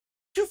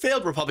Two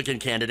failed Republican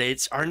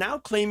candidates are now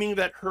claiming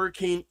that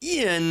Hurricane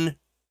Ian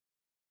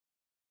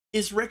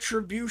is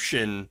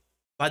retribution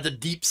by the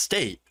deep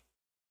state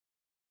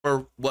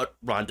for what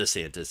Ron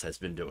DeSantis has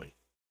been doing.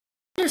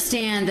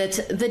 Understand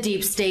that the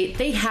deep state,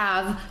 they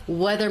have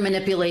weather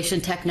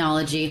manipulation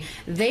technology.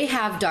 They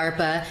have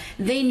DARPA.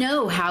 They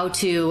know how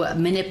to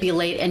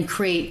manipulate and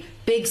create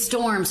big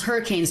storms,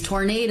 hurricanes,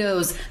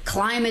 tornadoes,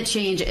 climate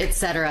change,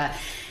 etc.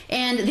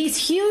 And these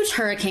huge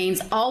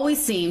hurricanes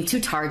always seem to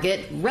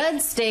target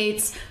red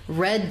states,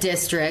 red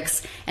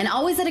districts, and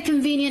always at a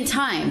convenient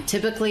time,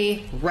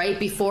 typically right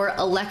before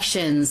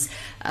elections,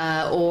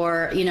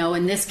 or, you know,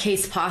 in this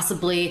case,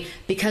 possibly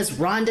because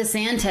Ron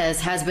DeSantis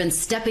has been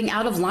stepping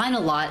out of line a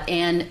lot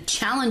and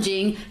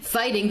challenging,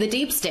 fighting the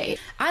deep state.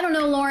 I don't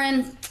know,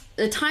 Lauren.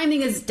 The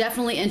timing is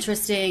definitely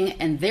interesting,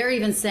 and they're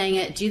even saying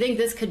it. Do you think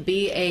this could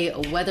be a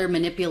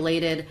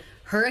weather-manipulated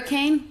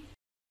hurricane?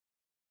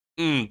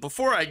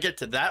 Before I get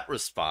to that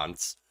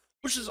response,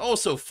 which is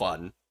also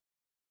fun,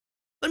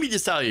 let me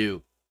just tell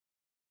you,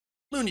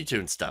 Looney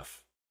Tune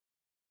stuff.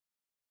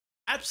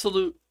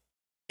 Absolute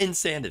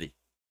insanity.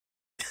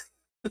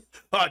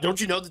 Don't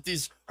you know that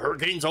these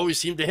hurricanes always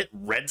seem to hit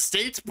red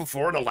states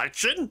before an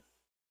election?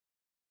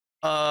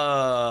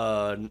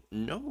 No.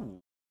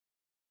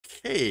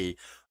 Okay.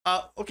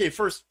 Okay,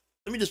 first,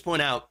 let me just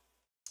point out,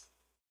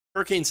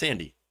 Hurricane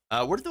Sandy.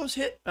 Where did those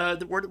hit? Where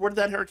did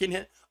that hurricane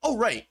hit? Oh,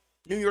 right.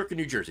 New York and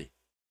New Jersey.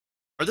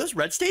 Are those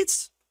red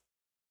states?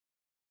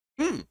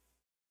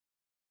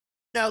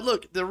 Now,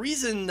 look, the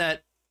reason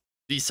that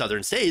these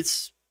southern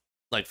states,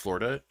 like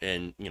Florida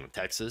and, you know,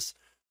 Texas,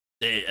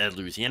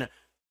 Louisiana,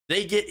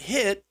 they get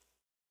hit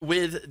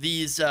with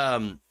these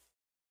hurricanes,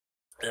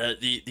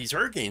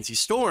 these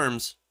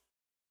storms,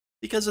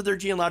 because of their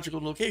geological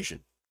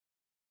location.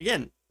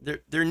 Again,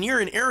 they're near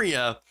an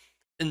area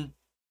in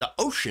the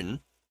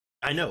ocean,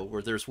 I know,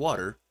 where there's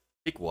water,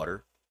 big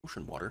water,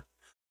 ocean water,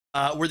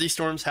 where these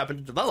storms happen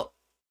to develop.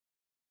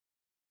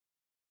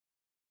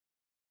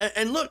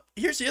 And look,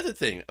 here's the other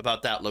thing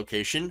about that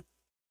location.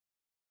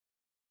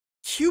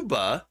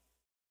 Cuba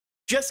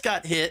just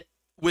got hit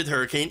with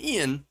Hurricane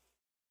Ian,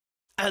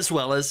 as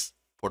well as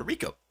Puerto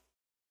Rico,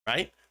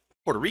 right?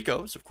 Puerto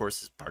Rico, of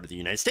course, is part of the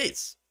United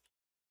States.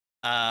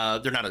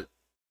 They're not a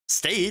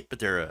state, but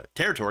they're a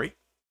territory,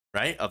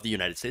 right, of the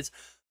United States.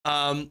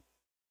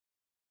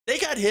 They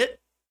got hit,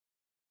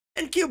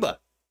 and Cuba.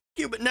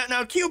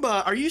 Now,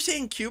 Cuba, are you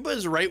saying Cuba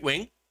is right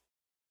wing?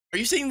 Are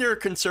you saying they're a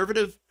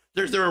conservative?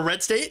 They're a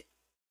red state?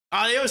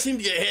 They always seem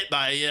to get hit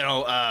by,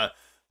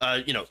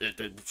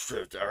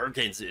 the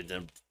hurricanes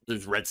in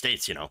those red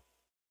states, you know.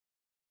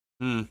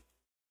 I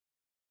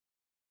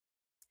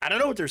don't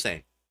know what they're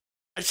saying.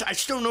 I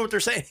just don't know what they're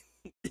saying.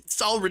 It's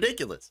all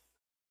ridiculous.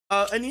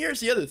 And here's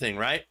the other thing,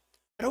 right?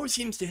 It always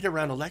seems to hit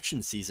around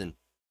election season.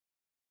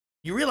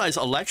 You realize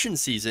election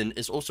season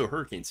is also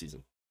hurricane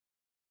season.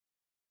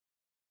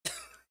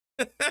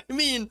 I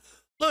mean,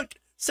 look,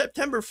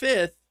 September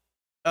 5th,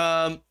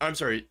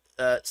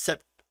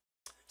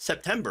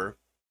 September,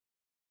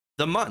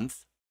 the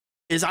month,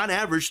 is on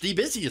average the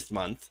busiest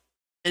month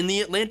in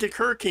the Atlantic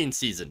hurricane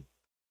season.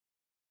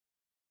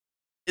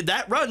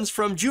 That runs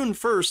from June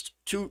 1st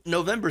to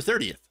November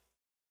 30th.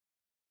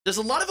 There's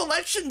a lot of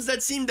elections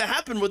that seem to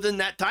happen within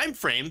that time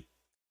frame,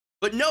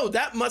 but no,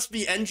 that must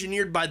be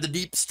engineered by the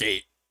deep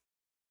state.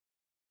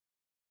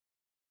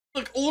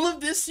 Look, all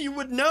of this you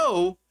would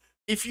know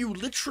if you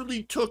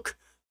literally took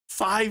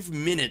 5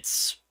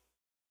 minutes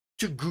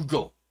to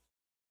Google.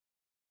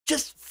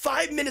 Just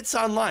 5 minutes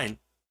online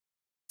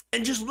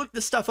and just look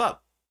this stuff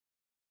up.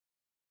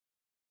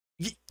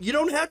 You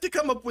don't have to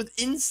come up with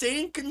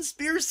insane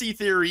conspiracy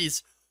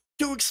theories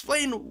to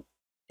explain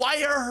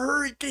why our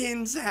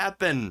hurricanes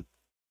happen.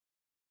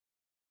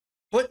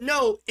 But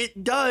no,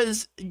 it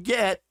does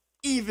get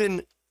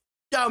even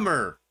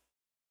dumber.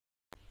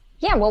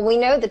 Yeah, well, we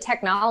know the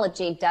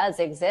technology does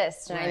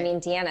exist. And right. I mean,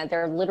 Deanna,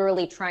 they're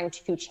literally trying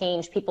to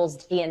change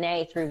people's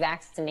DNA through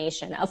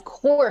vaccination. Of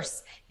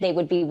course, they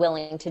would be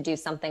willing to do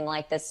something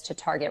like this to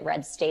target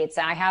red states.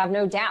 I have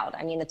no doubt.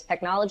 I mean, the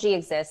technology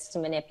exists to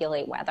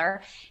manipulate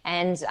weather.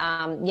 And,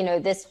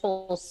 this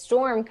whole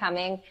storm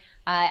coming,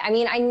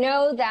 I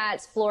know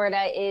that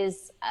Florida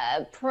is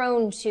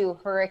prone to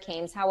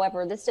hurricanes.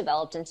 However, this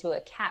developed into a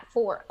Cat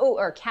 4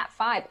 or Cat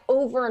 5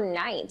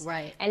 overnight.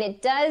 Right. And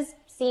it does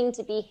seem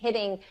to be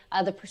hitting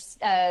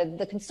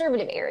the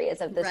conservative areas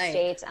of the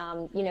state.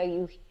 I'm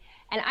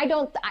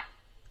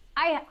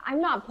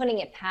not putting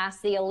it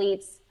past the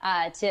elites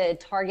to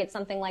target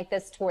something like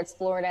this towards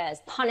Florida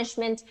as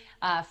punishment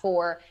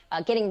for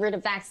getting rid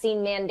of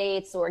vaccine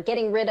mandates or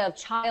getting rid of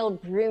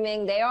child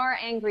grooming. They are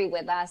angry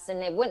with us,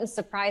 and it wouldn't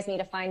surprise me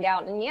to find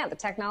out. And yeah, the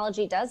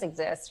technology does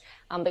exist,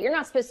 but you're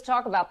not supposed to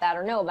talk about that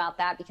or know about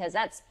that because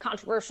that's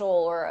controversial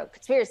or a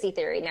conspiracy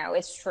theory. No,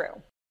 it's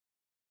true.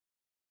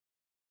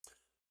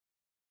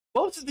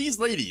 Both of these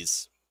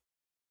ladies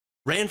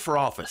ran for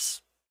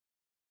office.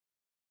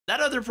 That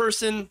other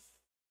person,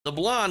 the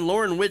blonde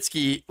Lauren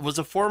Witzke, was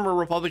a former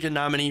Republican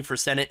nominee for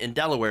Senate in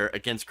Delaware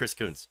against Chris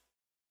Coons.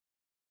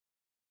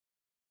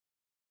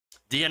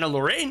 Deanna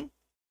Lorraine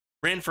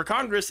ran for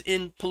Congress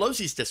in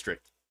Pelosi's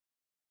district.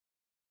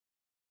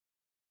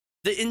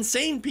 The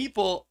insane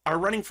people are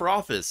running for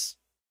office.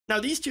 Now,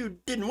 these two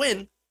didn't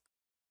win,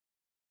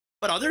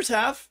 but others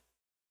have.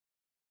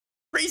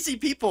 Crazy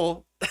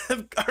people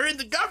are in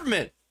the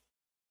government.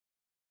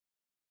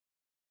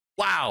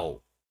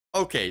 Wow.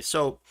 Okay,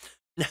 so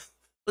now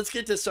let's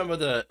get to some of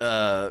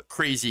the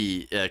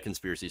crazy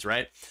conspiracies,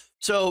 right?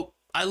 So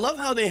I love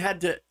how they had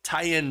to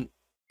tie in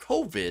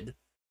COVID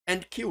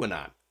and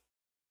QAnon.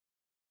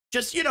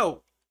 Just,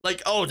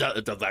 like, oh,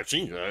 the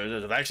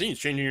vaccine's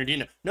changing your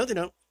DNA. No, they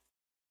don't.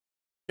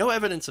 No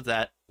evidence of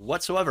that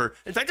whatsoever.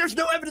 In fact, there's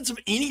no evidence of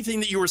anything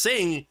that you were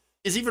saying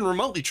is even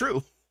remotely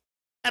true.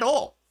 At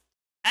all.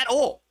 At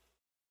all.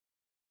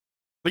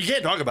 But you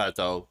can't talk about it,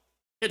 though.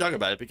 You can't talk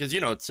about it because,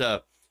 it's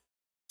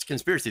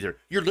conspiracy theory.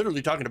 You're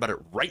literally talking about it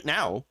right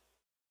now.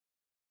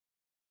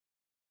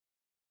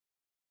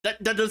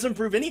 That doesn't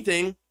prove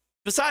anything.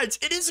 Besides,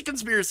 it is a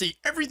conspiracy.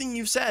 Everything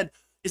you've said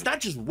is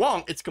not just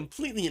wrong, it's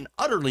completely and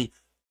utterly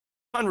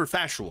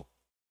counterfactual.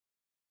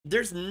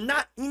 There's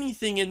not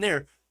anything in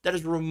there that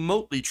is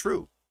remotely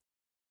true.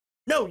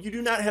 No, you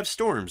do not have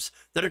storms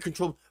that are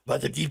controlled by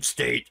the deep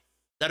state,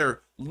 that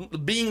are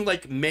being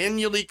like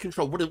manually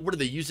controlled. What are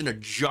they using,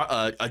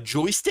 a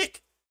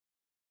joystick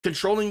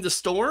controlling the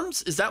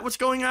storms? Is that what's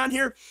going on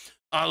here?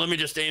 Let me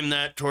just aim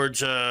that towards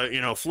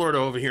Florida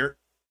over here.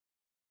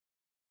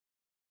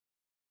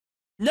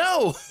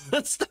 No,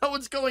 that's not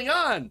what's going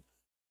on.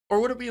 Or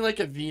would it be like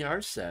a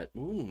VR set?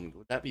 Ooh,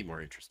 would that be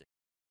more interesting?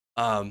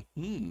 But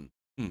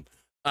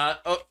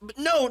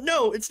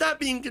no, it's not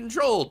being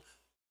controlled.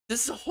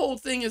 This whole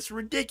thing is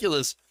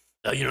ridiculous.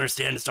 Oh, you don't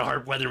understand. It's a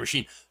hard weather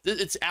machine.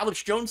 It's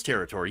Alex Jones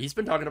territory. He's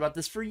been talking about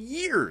this for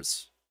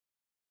years.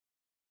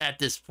 At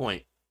this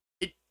point,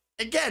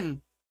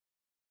 again,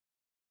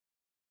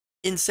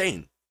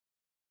 insane,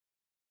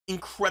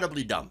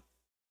 incredibly dumb.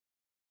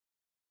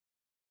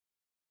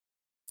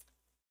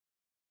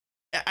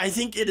 I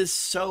think it is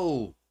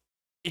so.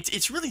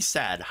 It's really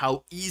sad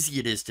how easy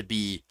it is to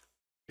be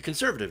a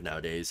conservative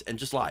nowadays and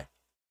just lie.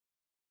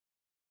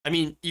 I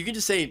mean, you can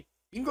just say,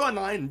 you can go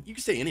online and you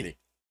can say anything.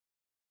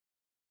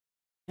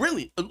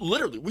 Really,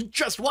 literally, we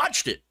just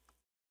watched it.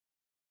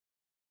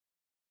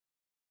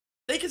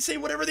 They can say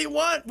whatever they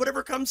want,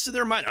 whatever comes to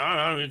their mind.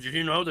 Did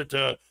you know that?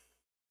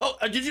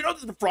 Did you know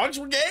that the frogs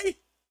were gay?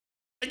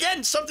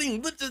 Again,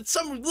 something that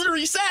someone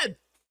literally said.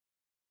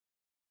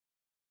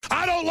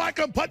 I don't like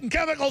them putting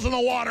chemicals in the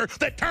water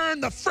that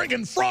turn the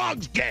friggin'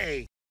 frogs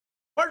gay.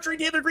 Marjorie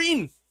Taylor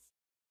Greene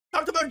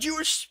talked about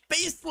Jewish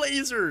space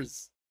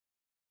lasers.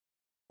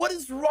 What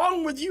is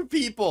wrong with you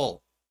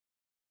people?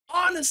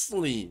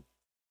 Honestly,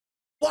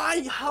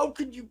 why? How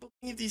could you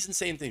believe these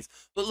insane things?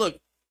 But look,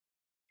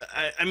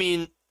 I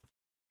mean,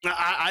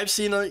 I've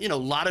seen a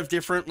lot of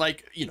different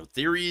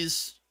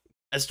theories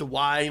as to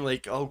why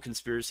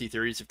conspiracy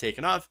theories have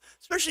taken off,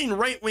 especially in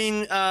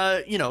right-wing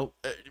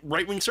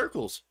right-wing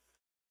circles.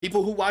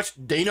 People who watch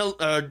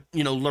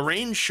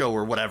Lorraine's show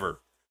or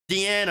whatever.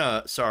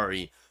 Deanna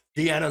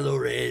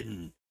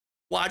Lorraine,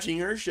 watching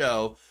her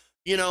show,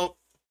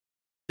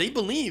 they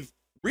believe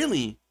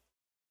really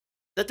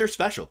that they're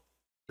special,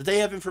 that they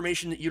have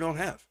information that you don't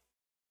have.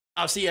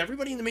 I'll see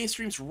everybody in the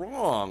mainstream's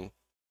wrong.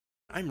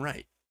 I'm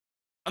right.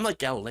 I'm like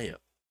Galileo.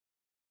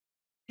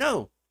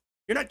 No,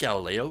 you're not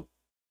Galileo.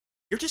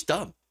 You're just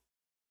dumb.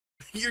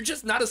 You're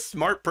just not a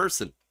smart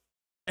person.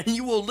 And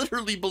you will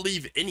literally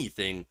believe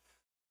anything,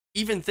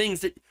 even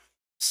things that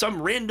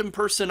some random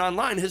person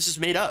online has just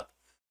made up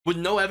with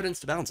no evidence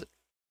to balance it.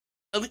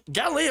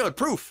 Galileo had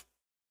proof.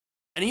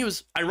 And he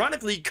was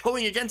ironically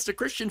going against the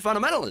Christian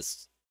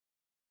fundamentalists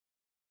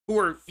who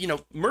were,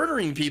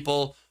 murdering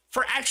people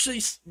for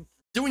actually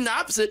doing the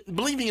opposite,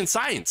 believing in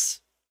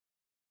science.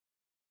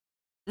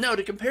 No,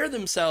 to compare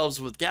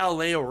themselves with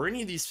Galileo or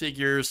any of these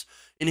figures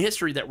in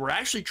history that were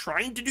actually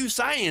trying to do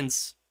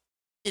science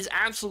is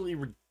absolutely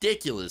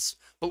ridiculous,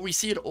 but we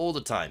see it all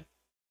the time.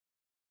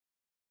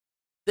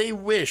 They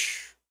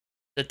wish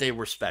that they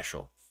were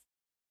special.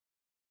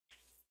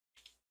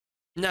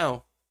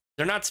 No,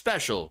 they're not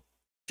special,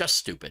 just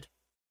stupid.